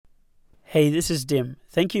Hey, this is Dim.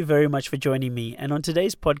 Thank you very much for joining me. And on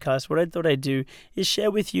today's podcast, what I thought I'd do is share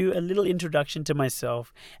with you a little introduction to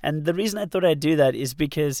myself. And the reason I thought I'd do that is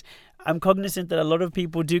because I'm cognizant that a lot of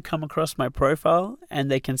people do come across my profile and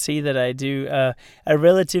they can see that I do a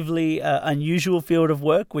relatively unusual field of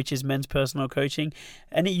work, which is men's personal coaching.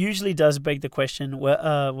 And it usually does beg the question,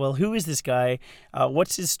 well, who is this guy?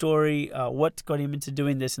 What's his story? What got him into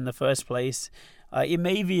doing this in the first place? It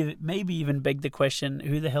maybe even beg the question,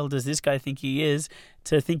 who the hell does this guy think he is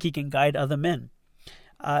to think he can guide other men?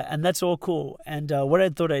 And that's all cool. And what I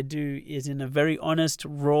thought I'd do is, in a very honest,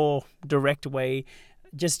 raw, direct way,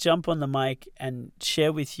 just jump on the mic and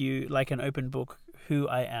share with you, like an open book, who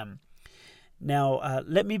I am. Now,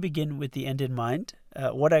 let me begin with the end in mind.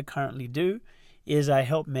 What I currently do is I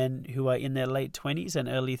help men who are in their late 20s and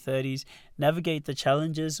early 30s navigate the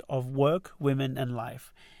challenges of work, women, and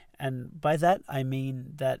life. And by that, I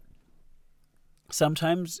mean that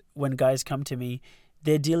sometimes when guys come to me,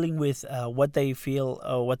 they're dealing with what they feel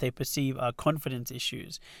or what they perceive are confidence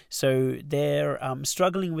issues. So they're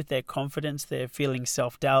struggling with their confidence. They're feeling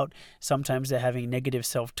self-doubt. Sometimes they're having negative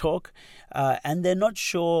self-talk. And they're not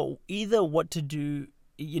sure either what to do.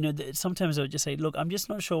 Sometimes I'll just say, look, I'm just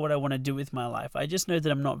not sure what I want to do with my life. I just know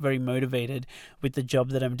that I'm not very motivated with the job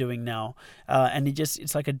that I'm doing now. And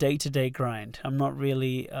it's like a day-to-day grind. I'm not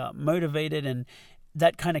really motivated, and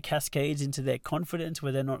that kind of cascades into their confidence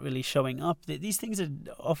where they're not really showing up. These things are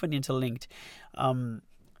often interlinked.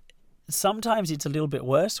 Sometimes it's a little bit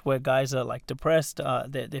worse, where guys are like depressed,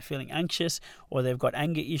 they're feeling anxious, or they've got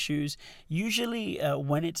anger issues. Usually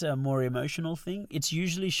when it's a more emotional thing, it's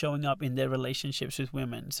usually showing up in their relationships with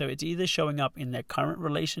women. So it's either showing up in their current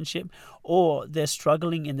relationship, or they're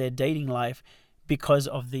struggling in their dating life because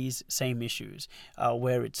of these same issues,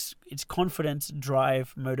 where it's confidence,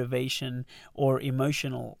 drive, motivation, or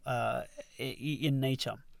emotional in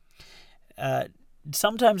nature.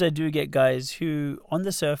 Sometimes I do get guys who, on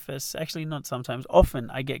the surface, actually not sometimes,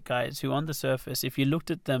 often I get guys who, on the surface, if you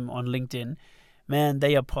looked at them on LinkedIn, man,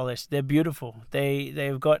 they are polished, they're beautiful,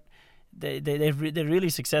 they're really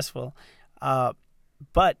successful,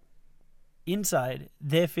 but inside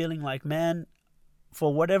they're feeling like, man,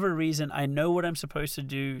 for whatever reason, I know what I'm supposed to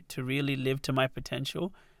do to really live to my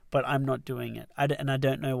potential, but I'm not doing it, and I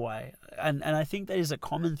don't know why. And I think that is a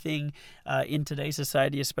common thing in today's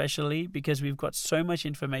society, especially because we've got so much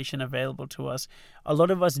information available to us. A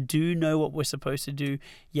lot of us do know what we're supposed to do,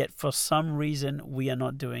 yet for some reason we are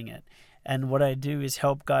not doing it. And what I do is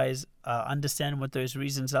help guys understand what those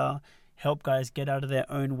reasons are, help guys get out of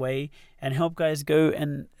their own way, and help guys go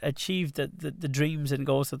and achieve the dreams and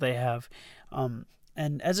goals that they have.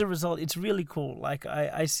 And as a result, it's really cool. Like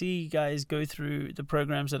I see guys go through the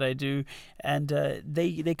programs that I do, and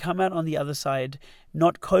they come out on the other side,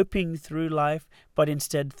 not coping through life, but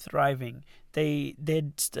instead thriving. They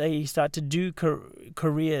start to do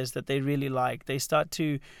careers that they really like. They start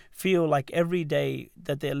to feel like every day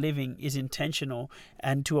that they're living is intentional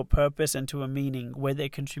and to a purpose and to a meaning, where they're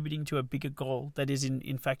contributing to a bigger goal that is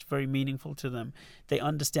in fact very meaningful to them. They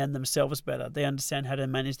understand themselves better. They understand how to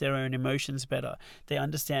manage their own emotions better. They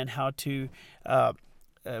understand how to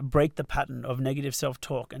break the pattern of negative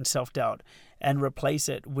self-talk and self-doubt and replace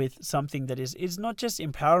it with something that is not just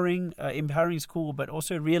empowering. Empowering is cool, but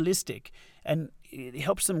also realistic, and it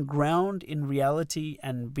helps them ground in reality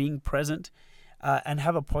and being present, and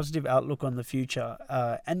have a positive outlook on the future,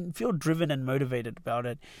 and feel driven and motivated about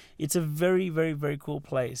it. It's a very, very, very cool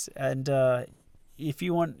place. And if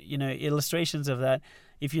you want, illustrations of that,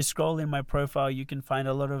 if you scroll in my profile, you can find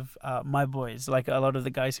a lot of my boys, like a lot of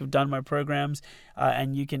the guys who've done my programs,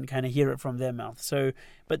 and you can kind of hear it from their mouth. So,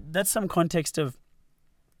 but that's some context of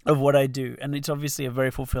what I do, and it's obviously a very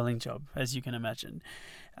fulfilling job, as you can imagine.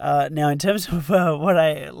 Now, in terms of what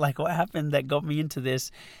happened that got me into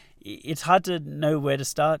this, it's hard to know where to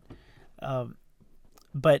start,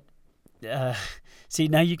 but see,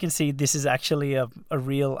 now you can see this is actually a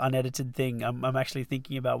real unedited thing. I'm actually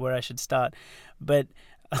thinking about where I should start, but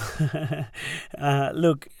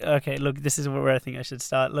look, this is where I think I should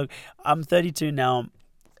start. Look, I'm 32 now.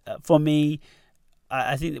 For me,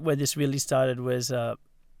 I think where this really started was,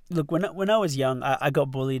 look, when I was young, I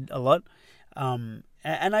got bullied a lot, and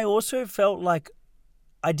I also felt like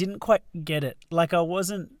I didn't quite get it. Like, I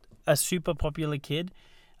wasn't a super popular kid,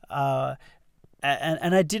 and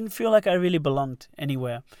I didn't feel like I really belonged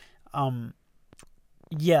anywhere.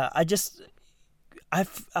 I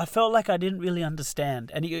felt like I didn't really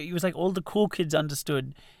understand, and it was like all the cool kids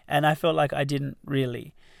understood, and I felt like I didn't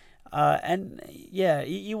really. I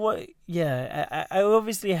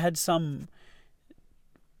obviously had some,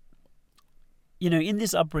 in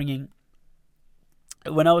this upbringing,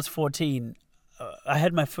 when I was 14, I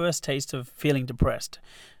had my first taste of feeling depressed.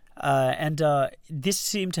 And this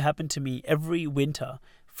seemed to happen to me every winter.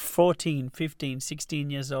 14, 15, 16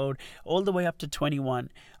 years old, all the way up to 21,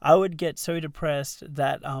 I would get so depressed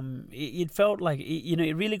that it felt like,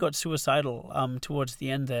 it really got suicidal towards the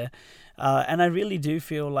end there. And I really do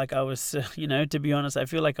feel like I was, to be honest, I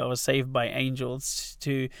feel like I was saved by angels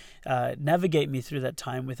to navigate me through that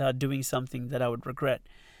time without doing something that I would regret.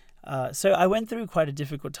 So I went through quite a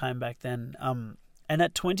difficult time back then. And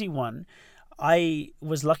at 21, I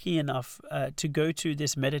was lucky enough to go to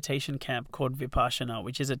this meditation camp called Vipassana,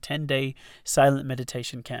 which is a 10-day silent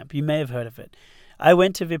meditation camp. You may have heard of it. I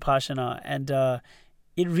went to Vipassana, and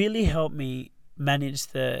it really helped me manage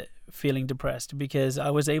the feeling depressed, because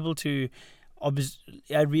I was able to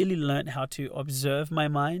I really learned how to observe my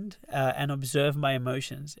mind and observe my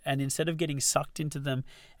emotions. And instead of getting sucked into them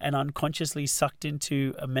and unconsciously sucked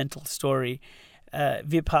into a mental story,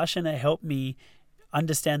 Vipassana helped me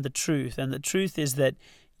understand the truth. And the truth is that,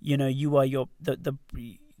 you are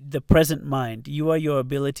the present mind. You are your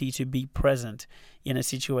ability to be present in a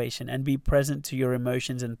situation and be present to your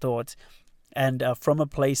emotions and thoughts. And from a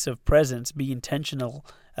place of presence, be intentional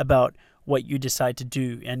about what you decide to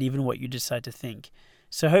do and even what you decide to think.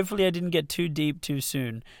 So hopefully I didn't get too deep too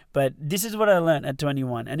soon, but this is what I learned at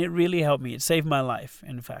 21, and it really helped me. It saved my life,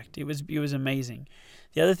 in fact. It was amazing.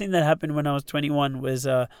 The other thing that happened when I was 21 was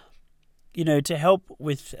to help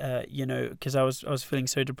with, because I was feeling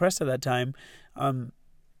so depressed at that time,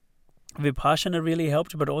 Vipassana really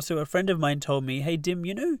helped. But also a friend of mine told me, hey, Dim,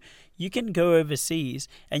 you can go overseas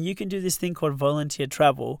and you can do this thing called volunteer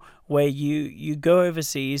travel, where you go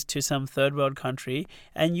overseas to some third world country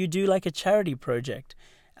and you do like a charity project.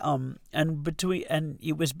 And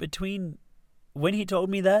it was between, when he told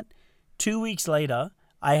me that, 2 weeks later,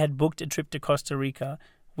 I had booked a trip to Costa Rica,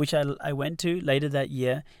 which I went to later that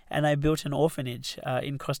year, and I built an orphanage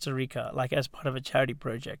in Costa Rica, like as part of a charity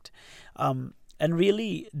project. And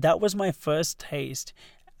really, that was my first taste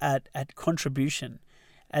at contribution.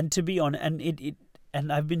 And to be honest,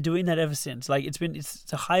 and I've been doing that ever since. Like it's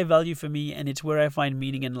a high value for me, and it's where I find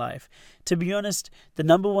meaning in life. To be honest, the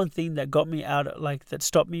number one thing that got me out, that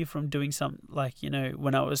stopped me from doing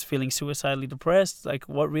when I was feeling suicidally depressed,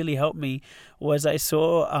 what really helped me was I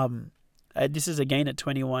saw, this is again at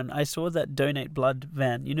 21, I saw that Donate Blood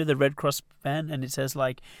van, the Red Cross van, and it says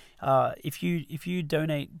if you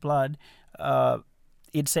donate blood,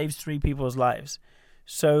 it saves 3 people's lives.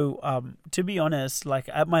 So to be honest,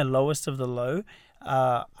 at my lowest of the low,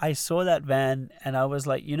 I saw that van and I was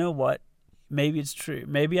like, you know what? Maybe it's true.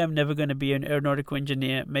 Maybe I'm never going to be an aeronautical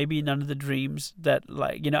engineer. Maybe none of the dreams that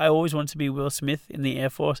I always wanted to be Will Smith in the Air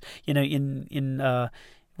Force, in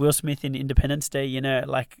Will Smith in Independence Day,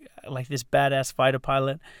 like this badass fighter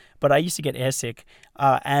pilot. But I used to get airsick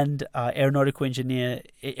and aeronautical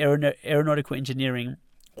engineering.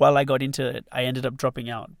 While I got into it, I ended up dropping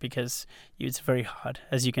out because it's very hard,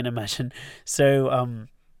 as you can imagine. So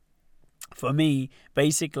for me,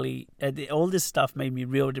 basically, all this stuff made me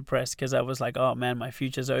real depressed, because I was like, oh man, my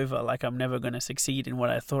future's over. Like, I'm never going to succeed in what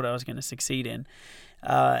I thought I was going to succeed in.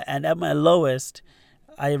 And at my lowest,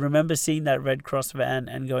 I remember seeing that Red Cross van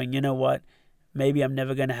and going, you know what? Maybe I'm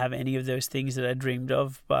never going to have any of those things that I dreamed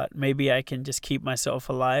of, but maybe I can just keep myself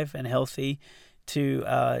alive and healthy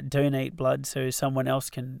to donate blood so someone else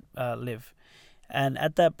can live. And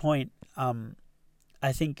at that point,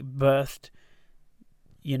 I think birthed,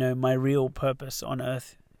 my real purpose on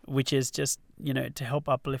earth, which is just, to help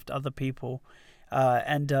uplift other people.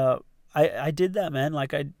 And I did that, man.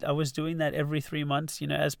 I was doing that every 3 months,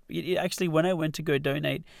 actually, when I went to go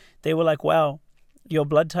donate, they were like, wow, your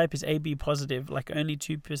blood type is AB positive. Only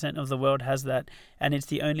 2% of the world has that. And it's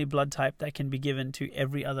the only blood type that can be given to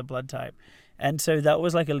every other blood type. And so that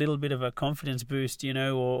was a little bit of a confidence boost,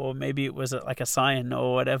 or maybe it was a sign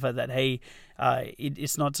or whatever that, hey,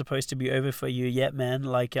 it's not supposed to be over for you yet, man.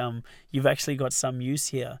 You've actually got some use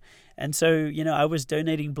here. And so, I was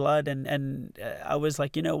donating blood and I was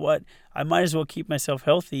like, you know what, I might as well keep myself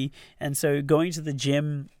healthy. And so going to the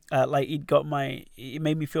gym, it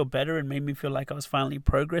made me feel better and made me feel like I was finally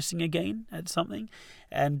progressing again at something.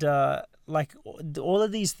 And all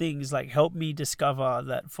of these things help me discover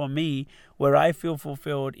that for me, where I feel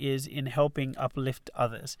fulfilled is in helping uplift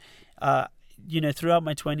others. Throughout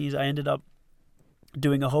my 20s, I ended up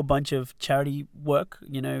doing a whole bunch of charity work,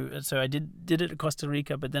 so I did it at Costa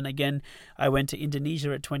Rica, but then again, I went to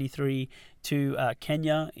Indonesia at 23, to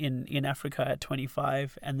Kenya in Africa at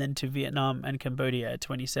 25, and then to Vietnam and Cambodia at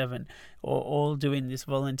 27, all doing this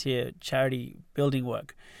volunteer charity building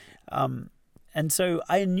work. And so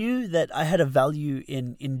I knew that I had a value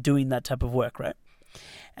in doing that type of work, right?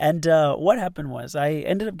 And what happened was I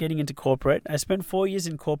ended up getting into corporate. I spent 4 years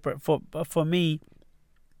in corporate. For me,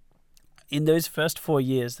 in those first 4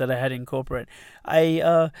 years that I had in corporate,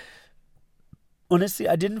 I honestly,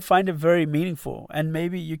 I didn't find it very meaningful. And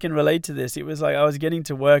maybe you can relate to this. It was like I was getting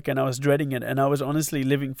to work and I was dreading it, and I was honestly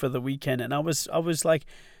living for the weekend. And I was like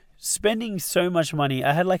spending so much money.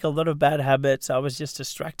 I had like a lot of bad habits. I was just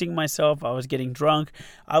distracting myself. I was getting drunk.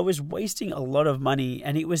 I was wasting a lot of money,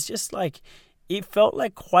 and it was just like, it felt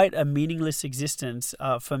like quite a meaningless existence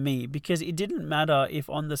for me, because it didn't matter if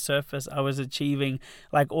on the surface I was achieving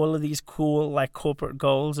like all of these cool like corporate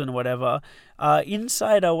goals and whatever.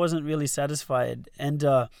 Inside I wasn't really satisfied, and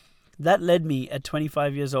that led me at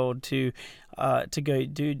 25 years old to go,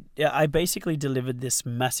 dude. I basically delivered this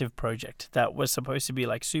massive project that was supposed to be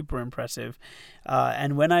like super impressive,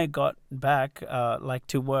 and when I got back like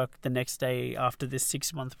to work the next day after this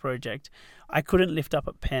 6-month project, I couldn't lift up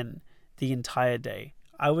a pen the entire day.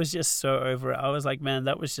 I was just so over it. I was like, man,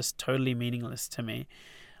 that was just totally meaningless to me.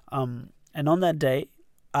 And on that day,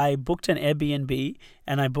 I booked an Airbnb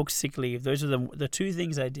and I booked sick leave. Those are the two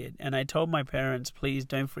things I did. And I told my parents, please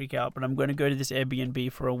don't freak out, but I'm going to go to this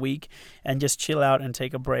Airbnb for a week and just chill out and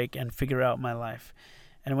take a break and figure out my life.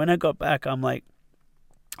 And when I got back, I'm like,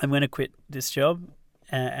 I'm going to quit this job.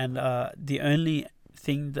 And the only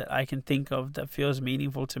thing that I can think of that feels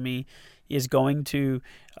meaningful to me is going to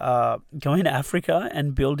Africa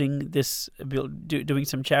and doing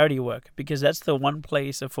some charity work, because that's the one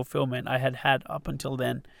place of fulfillment I had up until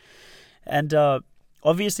then. And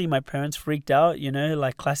obviously my parents freaked out,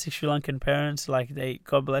 like classic Sri Lankan parents, like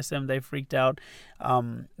God bless them, they freaked out.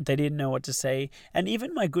 They didn't know what to say. And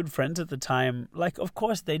even my good friends at the time, like, of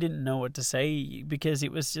course they didn't know what to say, because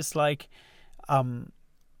it was just like,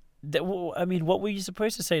 what were you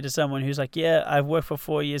supposed to say to someone who's like, yeah, I've worked for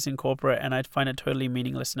 4 years in corporate and I find it totally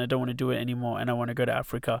meaningless and I don't want to do it anymore and I want to go to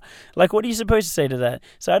Africa? Like, what are you supposed to say to that?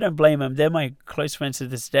 So I don't blame them. They're my close friends to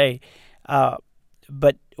this day.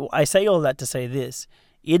 But I say all that to say this.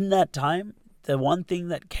 In that time, the one thing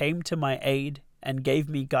that came to my aid and gave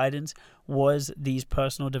me guidance was these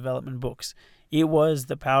personal development books. It was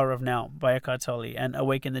The Power of Now by Eckhart Tolle, and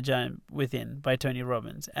Awaken the Giant Within by Tony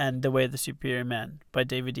Robbins, and The Way of the Superior Man by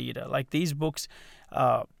David Deida. Like, these books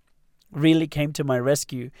really came to my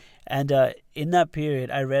rescue. And in that period,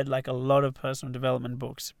 I read like a lot of personal development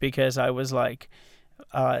books, because I was like,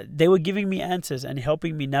 they were giving me answers and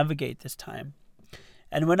helping me navigate this time.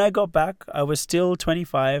 And when I got back, I was still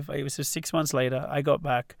 25. It was just 6 months later, I got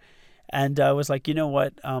back. And I was like, you know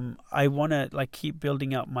what? I want to like keep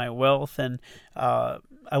building up my wealth, and I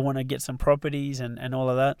want to get some properties and all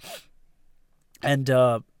of that. And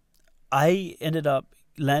I ended up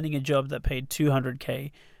landing a job that paid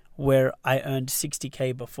 $200K, where I earned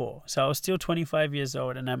 $60K before. So I was still 25 years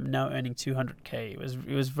old, and I'm now earning $200K.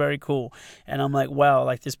 It was very cool. And I'm like, wow,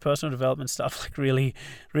 like this personal development stuff like really,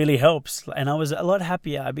 really helps. And I was a lot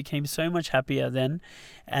happier. I became so much happier then.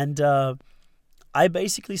 And I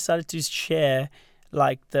basically started to share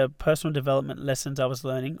like the personal development lessons I was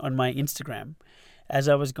learning on my Instagram as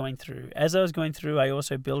I was going through. I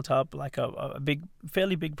also built up like a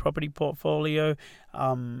fairly big property portfolio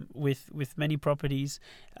with many properties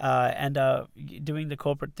and doing the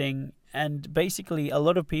corporate thing. And basically a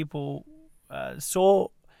lot of people saw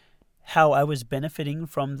how I was benefiting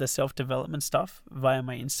from the self-development stuff via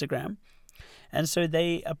my Instagram. And so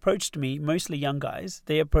they approached me, mostly young guys.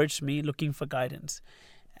 They approached me looking for guidance.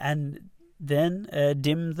 And then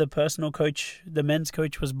Dim, the personal coach, the men's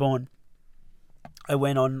coach, was born. I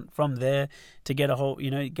went on from there to get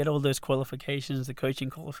get all those qualifications, the coaching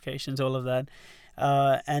qualifications, all of that.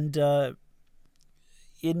 And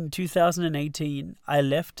in 2018, I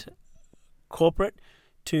left corporate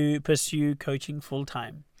to pursue coaching full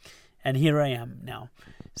time. And here I am now.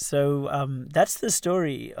 So that's the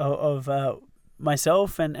story of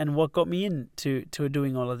myself and what got me into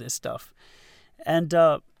doing all of this stuff. And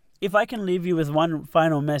if I can leave you with one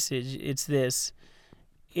final message, it's this.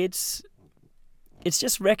 It's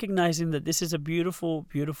just recognizing that this is a beautiful,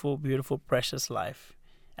 beautiful, beautiful, precious life.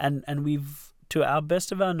 And we've, to our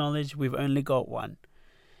best of our knowledge, we've only got one.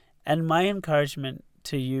 And my encouragement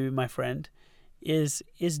to you, my friend, is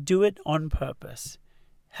do it on purpose.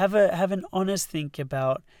 Have an honest think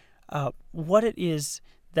about what it is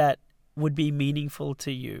that would be meaningful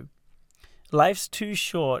to you. Life's too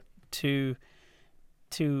short to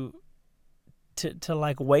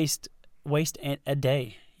like waste a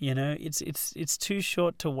day. It's too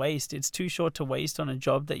short to waste. It's too short to waste on a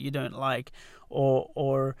job that you don't like,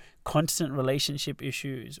 or constant relationship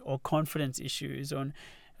issues, or confidence issues,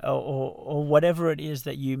 or whatever it is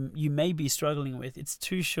that you may be struggling with. It's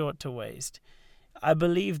too short to waste. I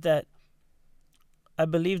believe that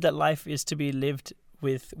life is to be lived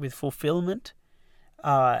with fulfillment,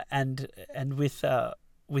 and with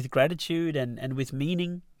gratitude and with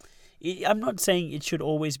meaning. I'm not saying it should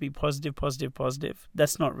always be positive, positive, positive.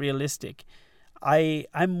 That's not realistic.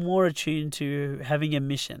 I'm more attuned to having a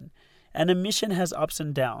mission, and a mission has ups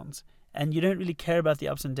and downs, and you don't really care about the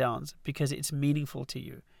ups and downs because it's meaningful to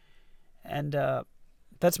you. And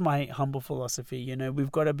that's my humble philosophy. You know,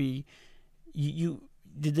 we've got to be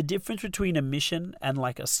the difference between a mission and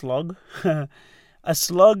like a slog. A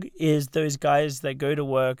slog is those guys that go to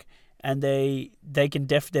work and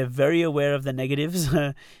they're very aware of the negatives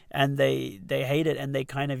and they hate it, and they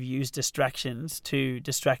kind of use distractions to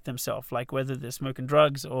distract themselves, like whether they're smoking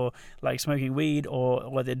drugs or like smoking weed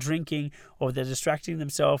or they're drinking or they're distracting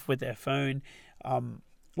themselves with their phone.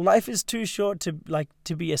 Life is too short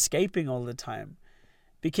to be escaping all the time,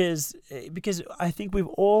 because I think we've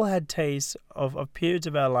all had tastes of periods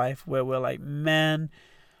of our life where we're like, man,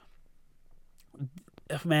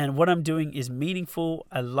 what I'm doing is meaningful.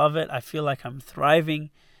 I love it. I feel like I'm thriving.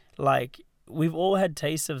 Like, we've all had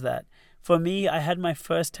tastes of that. For me, I had my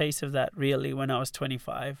first taste of that really when I was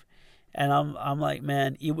 25. And I'm like,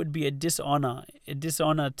 man, it would be a dishonor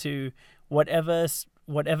to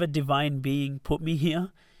whatever divine being put me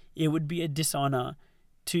here. It would be a dishonor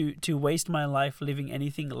to waste my life living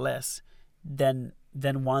anything less than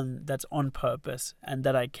one that's on purpose and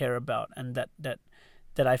that I care about and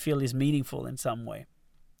that I feel is meaningful in some way.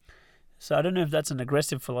 So I don't know if that's an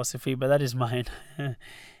aggressive philosophy, but that is mine,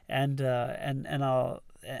 and that's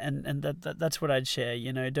what I'd share.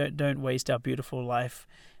 You know, don't waste our beautiful life.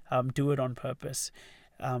 Do it on purpose.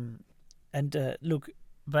 Look,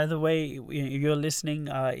 by the way, you're listening.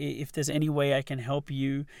 If there's any way I can help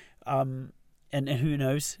you, and who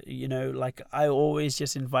knows, you know, like I always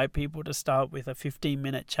just invite people to start with a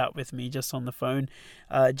 15-minute chat with me just on the phone,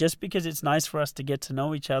 just because it's nice for us to get to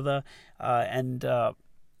know each other, and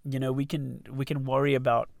you know, we can worry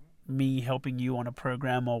about me helping you on a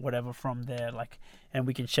program or whatever from there, like, and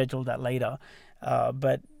we can schedule that later.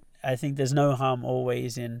 But I think there's no harm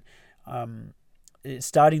always in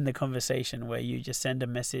starting the conversation where you just send a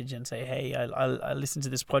message and say, hey, I listened to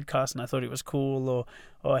this podcast and I thought it was cool,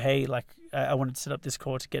 or hey, like I wanted to set up this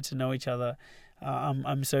call to get to know each other.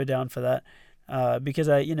 I'm so down for that, because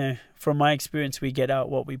you know, from my experience, we get out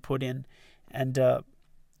what we put in, and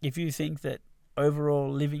if you think that overall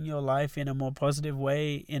living your life in a more positive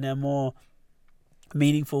way, in a more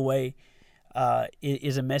meaningful way,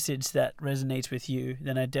 is a message that resonates with you,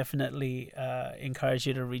 then I definitely encourage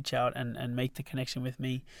you to reach out and make the connection with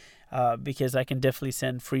me, because I can definitely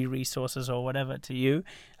send free resources or whatever to you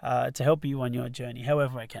to help you on your journey,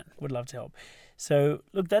 however I can. Would love to help. So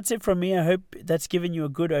look, that's it from me. I hope that's given you a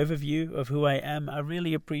good overview of who I am. I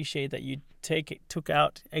really appreciate that you took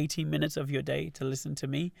out 18 minutes of your day to listen to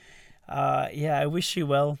me. I wish you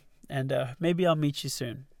well, and maybe I'll meet you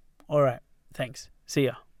soon. All right, thanks. See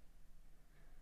ya.